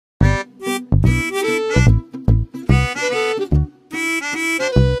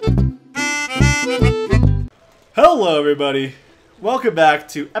Hello everybody, welcome back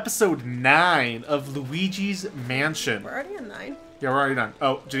to episode 9 of Luigi's Mansion. We're already on 9? Yeah, we're already done.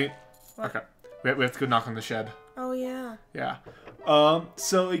 Oh, Janene. What? Okay. We have to go knock on the shed. Oh yeah. Yeah.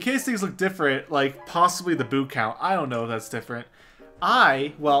 So in case things look different, like possibly the boot count, I don't know if that's different.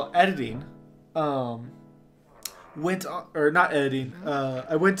 While editing, went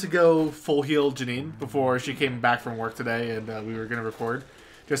I went to go full heal Janene before she came back from work today, and we were gonna record,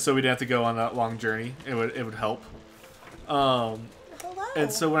 just so we didn't have to go on that long journey. It would help. Hello. And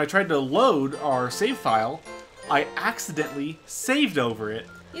so when I tried to load our save file, I accidentally saved over it.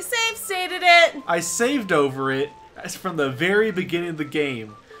 You stated it. I saved over it as from the very beginning of the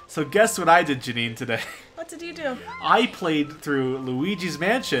game. So guess what I did, Janene, today? What did you do? I played through Luigi's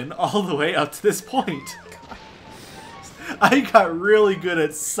Mansion all the way up to this point. I got really good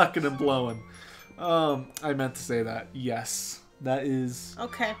at sucking and blowing. I meant to say that. Yes. That is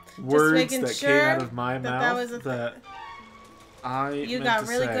okay. words Just that sure came out of my that mouth that was you got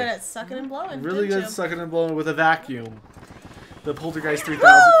really good at sucking and blowing. Really good at sucking and blowing with a vacuum. The Poltergeist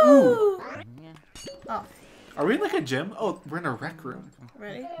 3000. Ooh! Oh. Are we in like a gym? Oh, we're in a rec room.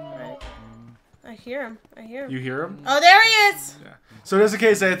 Ready? Right. I hear him. I hear him. You hear him? Oh, there he is! Yeah. So just in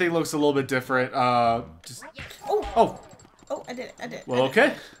case anything looks a little bit different, just... Oh! Oh! Oh, I did it. I did it. Well,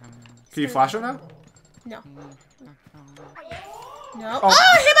 okay. Can you flash him now? No. No. Oh.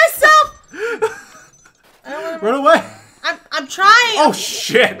 I hit myself! I don't want to Run away! I'm trying! Oh,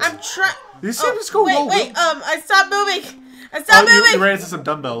 shit! I'm trying... You see him just go roll. Wait, I stopped moving! I stopped moving! You ran into some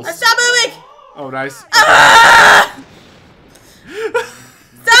dumbbells. I stopped moving! Oh, nice. Ah!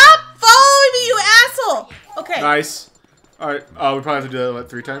 Stop following me, you asshole! Okay. Nice. Alright, we probably have to do that, what,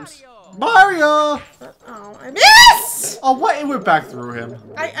 3 times? Mario! Oh, I missed! Oh, what? It went back through him.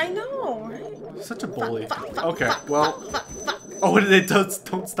 I know, right? Such a bully. Fuck, Okay, well... Fuck. Oh, it does.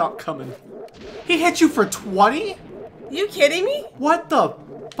 Don't stop coming. He hit you for 20? You kidding me? What the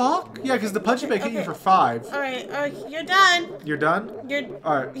fuck? Yeah, because the punching bag hit you for 5. Alright, you're done. You're done?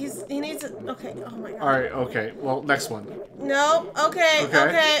 Alright. He needs it. Okay, oh my god. Alright, okay. Well, next one. No, okay.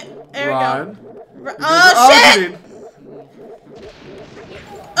 There Run. we go. Oh, shit!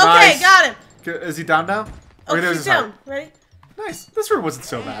 Okay, Nice. got him. Is he down now? Oh, there's he's his down. heart. Ready? Nice. This room wasn't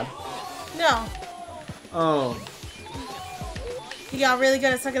so bad. No. Oh. You got really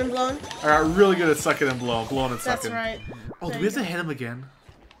good at sucking and blowing? I got really good at sucking and blowing and That's sucking. right. Oh, do we have to hit him again?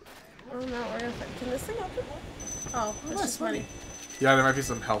 Oh no, we're gonna... Can this thing open? Oh, that's just funny. Yeah, there might be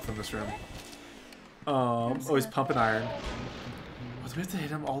some health in this room. Oh, he's pumping iron. Oh, do we have to hit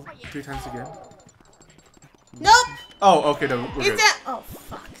him all 3 times again? Nope! Oh, okay, no, we're He's good. dead! Oh,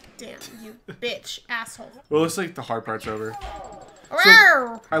 fuck. Damn, you bitch. Asshole. Well, it looks like the hard part's over.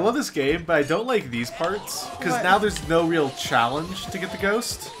 So, I love this game, but I don't like these parts, because now there's no real challenge to get the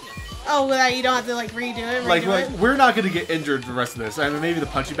ghost. oh, well, you don't have to, like, redo it? Like, we're not going to get injured the rest of this. I mean, maybe the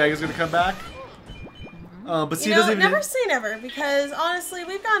punching bag is going to come back. But see, you know, never say never, because, honestly,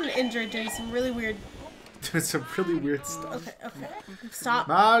 we've gotten injured doing some really weird... doing some really weird stuff. Okay. Stop.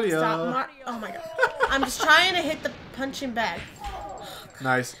 Mario. Stop. Oh, my God. I'm just trying to hit the punching bag.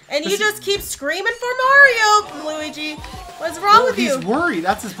 Nice. And you just keep screaming for Mario, Luigi. What's wrong with you? He's worried.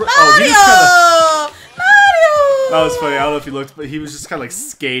 That's his... Mario! Oh, he just Mario! That was funny. I don't know if you looked, but he was just kind of like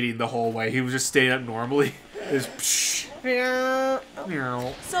skating the whole way. He was just staying up normally. It was...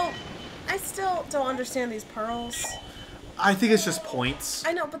 Meow. So, I still don't understand these pearls. I think it's just points.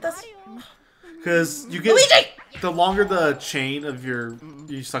 I know, but that's... Because you get... Luigi! The longer the chain of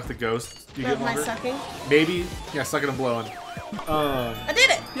you suck the ghost, you get longer. Am I sucking? Maybe. Yeah, sucking and blowing. I did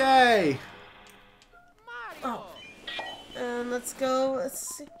it! Yay! Oh. Let's go.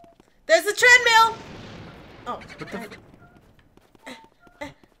 Let's see. There's the treadmill! Oh.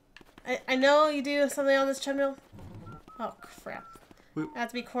 I know you do something on this treadmill. Oh, crap. I have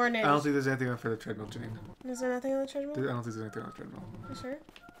to be coordinated. I don't think there's anything on for the treadmill, Janene. Is there nothing on the treadmill? I don't think there's anything on the treadmill. You sure?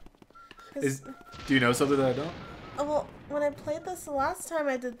 Do you know something that I don't? Oh, well, when I played this the last time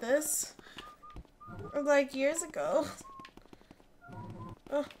I did this, like years ago.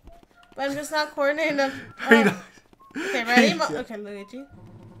 Oh, but I'm just not coordinated enough. Okay, ready? Okay, Luigi.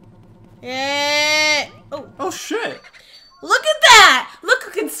 Yeah. Oh shit! Look at that! Look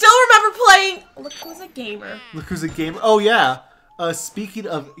who can still remember playing. Look who's a gamer. Look who's a gamer. Oh yeah. Speaking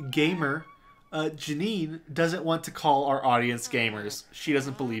of gamer, Janene doesn't want to call our audience gamers. She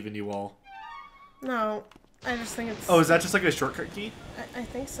doesn't believe in you all. No, I just think it's... Oh, is that just like a shortcut key? I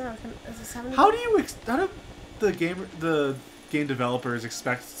think so. Is this having... How do the game developers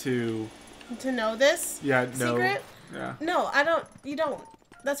expect to know this? Yeah, no. Secret? Yeah. No, I don't. You don't.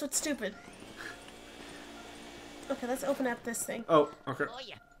 That's what's stupid. Okay, let's open up this thing. Oh, okay.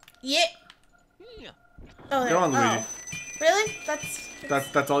 Yeah. Oh, there. Go on, Luigi. Oh. Really?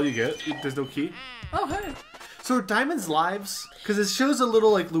 That's all you get? There's no key? Oh, hey. So are diamonds lives? Because it shows a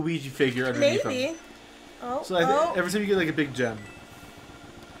little, like, Luigi figure underneath them. Maybe. Oh, So every time you get, like, a big gem.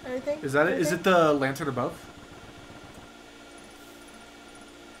 Anything? Is that it? Is it the lantern above?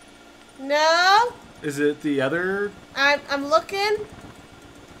 No. Is it the other? I'm looking.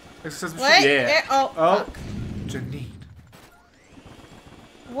 Exercise Wait. machine? Yeah. There. Oh. Fuck. Janene.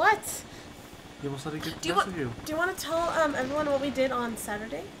 What? You almost let it get Do you want to tell everyone what we did on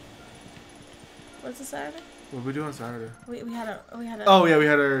Saturday? What's the Saturday? What did we do on Saturday? We had a. Oh yeah, we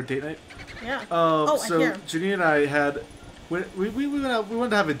had our date night. Yeah. So Janene and I had we went out. We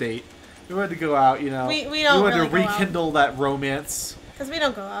wanted to have a date. We wanted to go out. You know. We don't. We wanted really to rekindle that romance. Because we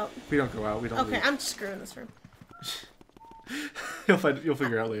don't go out. We don't go out. We don't. Okay, leave. I'm just screwing this room. You'll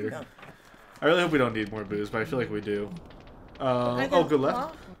figure out later. No. I really hope we don't need more booze, but I feel like we do. Oh, good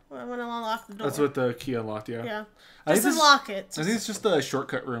left. I want to unlock the door. That's what the key unlocked. Yeah. Yeah. I Just unlock it. I think it's just the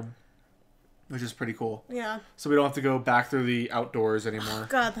shortcut room, which is pretty cool. Yeah. So we don't have to go back through the outdoors anymore.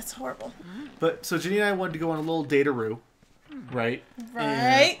 God, that's horrible. But so Janene and I wanted to go on a little date-a-roo, right?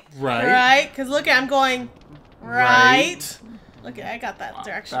 Right. Right. Right. Because look, I'm going right. Look, I got that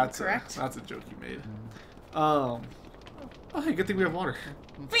direction correct. That's a joke you made. Oh, hey, good thing we have water.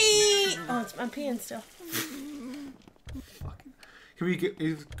 Whee! Oh, I'm peeing still. Can we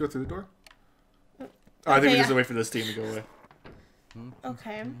go through the door? Oh, I think we just have to wait for the steam to go away.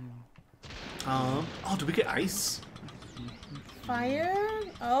 Okay. Oh, did we get ice? Fire.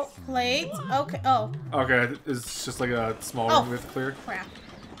 Oh, plate. Okay. Oh. Okay, it's just like a small room we have to clear. Crap.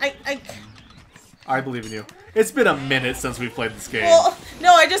 I believe in you. It's been a minute since we've played this game. Well,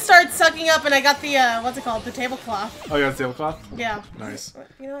 no, I just started sucking up and I got the, what's it called? The tablecloth. Oh, you got the tablecloth? Yeah. Nice.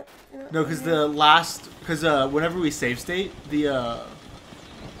 You know what? No, because whenever we save state, the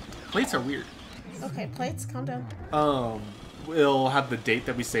plates are weird. Okay, plates, calm down. We'll have the date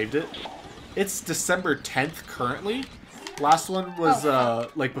that we saved it. It's December 10th currently. Last one was,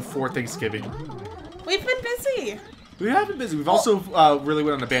 like before Thanksgiving. We've been busy. We have been busy. We've also really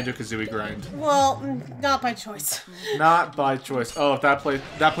went on a Banjo-Kazooie grind. Well, not by choice. Not by choice. Oh, that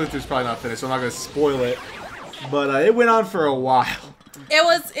playthrough's probably not finished, so I'm not gonna spoil it. But it went on for a while. It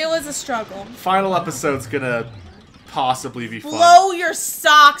was a struggle. Final episode's gonna possibly be fun. Blow your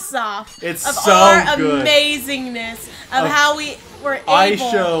socks off. It's of so our good. Amazingness of how we were able. I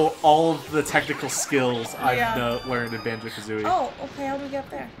show all of the technical skills I've learned in Banjo-Kazooie. Oh, okay. How do we get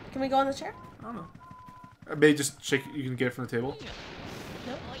up there? Can we go on the chair? I don't know. Maybe just shake it. You can get it from the table.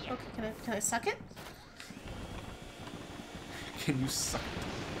 No. Okay. Can I suck it? Can you suck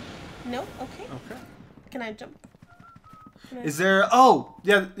it? No. Okay. Okay. Can I jump? Is there? Oh,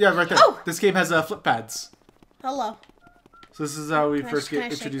 yeah, right there. Oh! This game has flip pads. Hello. So this is how we Can first I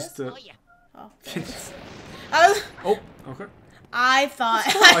get introduced to. Oh. Oh, okay. I thought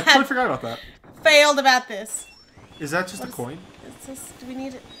I totally forgot about that. failed about this. Is that just a coin? Do we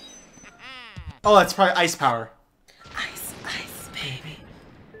need it? Oh, that's probably ice power. Ice, baby.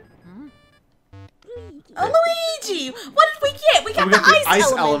 Oh, Luigi! What did we get? We got the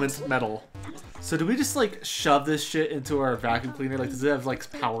ice element medal. So do we just like shove this shit into our vacuum cleaner? Like, does it have like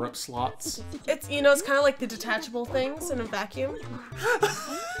power-up slots? It's it's kind of like the detachable things in a vacuum.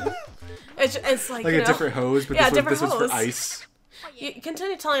 it's like a different hose, but this one's for ice. You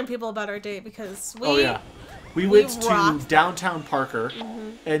continue telling people about our date because we. Oh yeah. We went to rocked. downtown Parker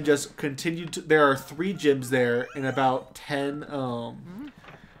and just continued to. There are 3 gyms there and about 10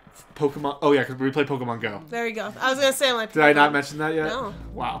 Pokemon. Oh yeah, because we play Pokemon Go. There you go. I was gonna say like. Did I not mention that yet? No.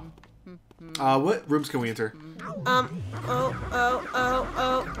 Wow. What rooms can we enter?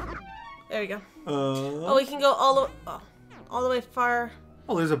 There you go. Oh, we can go all the way far.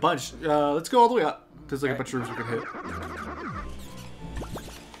 Oh, there's a bunch. Let's go all the way up. There's like a bunch of rooms we can hit.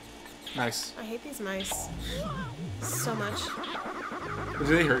 Nice. I hate these mice so much. Do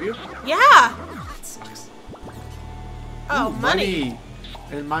they hurt you? Yeah. That sucks. Oh, Ooh, money.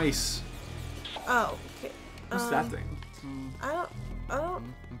 And mice. Oh. Okay. What's that thing? I don't. Oh.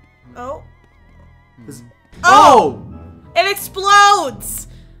 Oh! It explodes.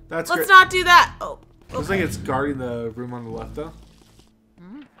 Let's not do that. Oh. Okay. Looks like it's guarding the room on the left, though.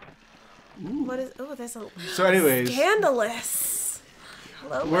 Ooh. What is? Oh, there's a. So, anyways, Scandalous.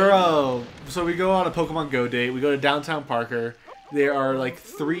 Hello. We're so we go on a Pokemon Go date. We go to downtown Parker. There are like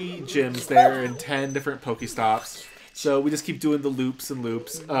 3 gyms there and 10 different Pokestops. So we just keep doing the loops and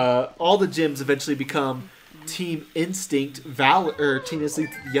loops. All the gyms eventually become Team Instinct Team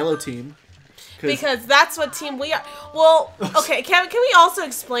Instinct Yellow Team. Because that's what team we are. Well, okay. Can we also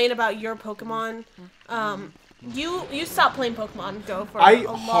explain about your Pokemon? You stopped playing Pokemon Go for I a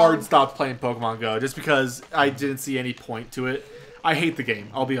long... hard stopped playing Pokemon Go just because I didn't see any point to it. I hate the game,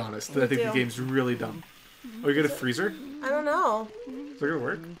 I'll be honest. I think the game's really dumb. Oh, you get a freezer? I don't know. Is that gonna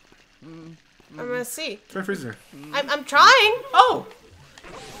work? I'm gonna see. Try freezer. I'm trying. Oh!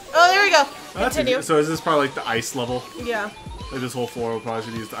 Oh, there we go. Oh, that's Continue. easy. So is this probably like the ice level? Yeah. Like this whole floor will probably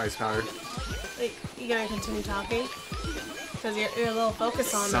should use the ice power. Wait, you gonna continue talking? Because you're a little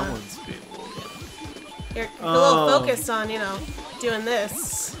focused on Someone's being you're a little focused on, you know, doing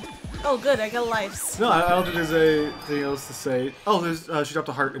this. Oh, good, I got lives. No, I don't think there's anything else to say. Oh, there's she dropped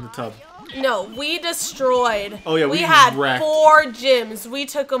a heart in the tub. No, we destroyed. Oh yeah, we had wrecked. 4 gyms. We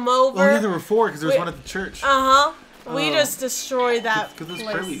took them over. Oh yeah, there were 4 because there was one at the church. We just destroyed that Because those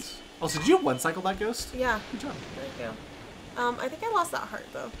place. pearlies. Oh, so did you one cycle that ghost? Yeah. Good job. There you go. I think I lost that heart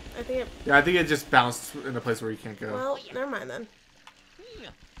though. I think it. Yeah, I think it just bounced in a place where you can't go. Well, never mind then.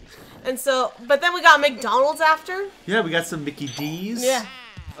 And so, but then we got McDonald's after. Yeah, we got some Mickey D's. Yeah.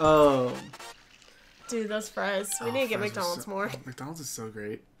 Oh. Dude, those fries. We need to get McDonald's more. It McDonald's is so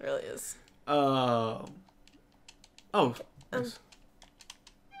great. really is. Oh. Nice.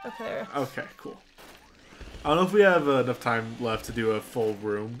 Okay. There. Okay, cool. I don't know if we have enough time left to do a full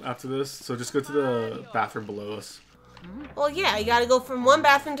room after this, so just go to the bathroom below us. Well, yeah, you gotta go from one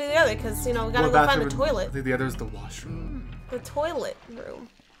bathroom to the other because you know we gotta go find the toilet. I think the other is the washroom. The toilet room.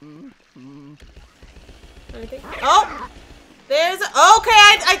 Anything? Oh, there's. Okay,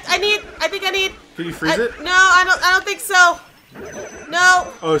 I think I need. Can you freeze it? No, I don't think so.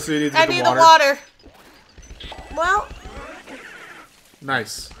 No. Oh, so you need to I get need the the water. Well.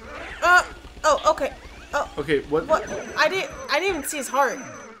 Nice. Oh, okay. Oh. Okay, what? What? I didn't even see his heart.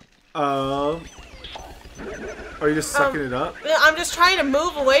 Are you just sucking it up? I'm just trying to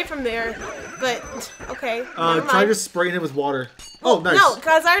move away from there, but okay. Try just spraying it with water. Oh, nice. No,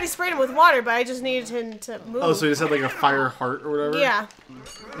 because I already sprayed him with water, but I just needed him to move. Oh, so you just had like a fire heart or whatever? Yeah.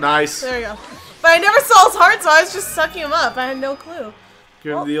 Nice. There you go. But I never saw his heart, so I was just sucking him up. I had no clue.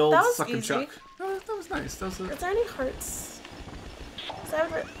 Give him the old that was suck and easy. chuck. That was nice. That was Is there any hearts? Is that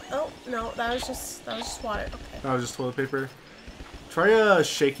ever... Oh, no, that was just water. Okay. That was just toilet paper. Try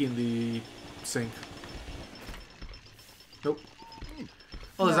shaking the sink. Nope.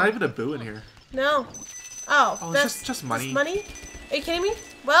 Oh, there's not even a boo in here. No. Oh, it's just money. Just money? Are you kidding me?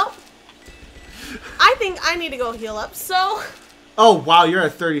 Well, I think I need to go heal up, so... Oh, wow, you're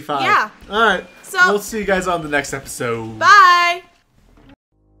at 35. Yeah. Alright. So... We'll see you guys on the next episode. Bye!